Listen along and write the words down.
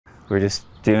We're just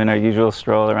doing our usual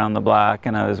stroll around the block,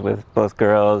 and I was with both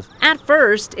girls. At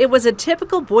first, it was a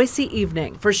typical Boise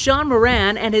evening for Sean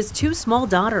Moran and his 2 small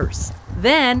daughters.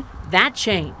 Then, that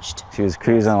changed. She was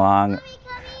cruising along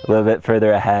a little bit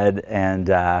further ahead,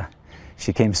 and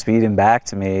she came speeding back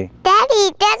to me.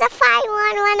 Daddy, there's a fire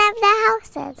on one of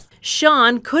the houses.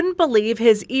 Sean couldn't believe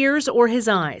his ears or his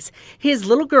eyes. His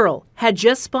little girl had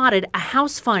just spotted a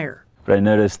house fire. But I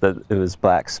noticed that it was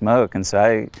black smoke, and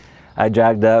so I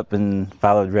jogged up and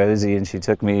followed Rosie, and she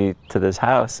took me to this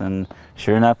house, and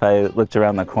sure enough, I looked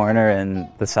around the corner and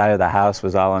the side of the house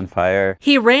was all on fire.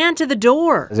 He ran to the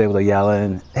door. I was able to yell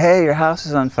in, "Hey, your house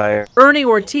is on fire." Ernie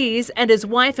Ortiz and his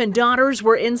wife and daughters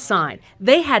were inside.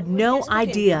 They had no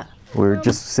idea. We were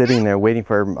just sitting there waiting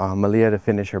for Malia to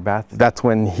finish her bath. That's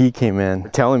when he came in,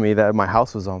 telling me that my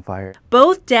house was on fire.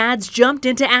 Both dads jumped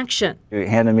into action. He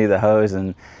handed me the hose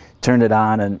and turned it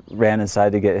on and ran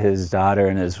inside to get his daughter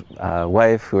and his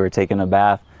wife, who were taking a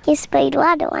bath. He sprayed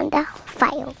water on the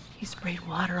fire. He sprayed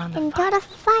water on the fire. Until the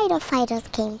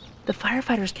firefighters came. The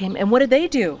firefighters came, and what did they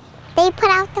do? They put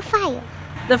out the fire.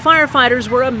 The firefighters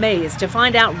were amazed to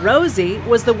find out Rosie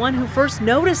was the one who first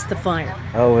noticed the fire.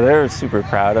 Oh, well, they were super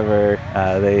proud of her.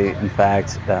 In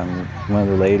fact, one of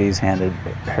the ladies handed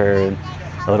her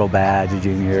a little badge, a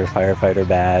junior firefighter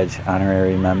badge,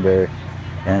 honorary member,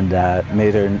 and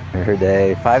made her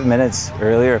day. 5 minutes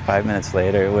earlier, 5 minutes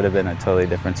later, it would have been a totally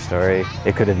different story.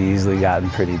 It could have easily gotten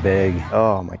pretty big.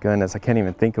 Oh my goodness, I can't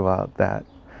even think about that.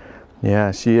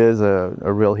 Yeah, she is a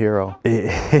real hero.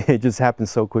 It just happened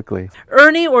so quickly.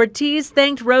 Ernie Ortiz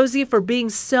thanked Rosie for being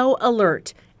so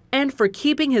alert and for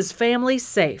keeping his family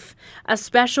safe. A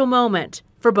special moment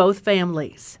for both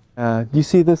families. You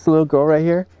see this little girl right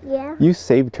here? Yeah. You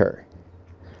saved her.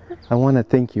 I want to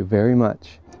thank you very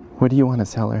much. What do you want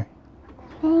to tell her?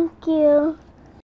 Thank you.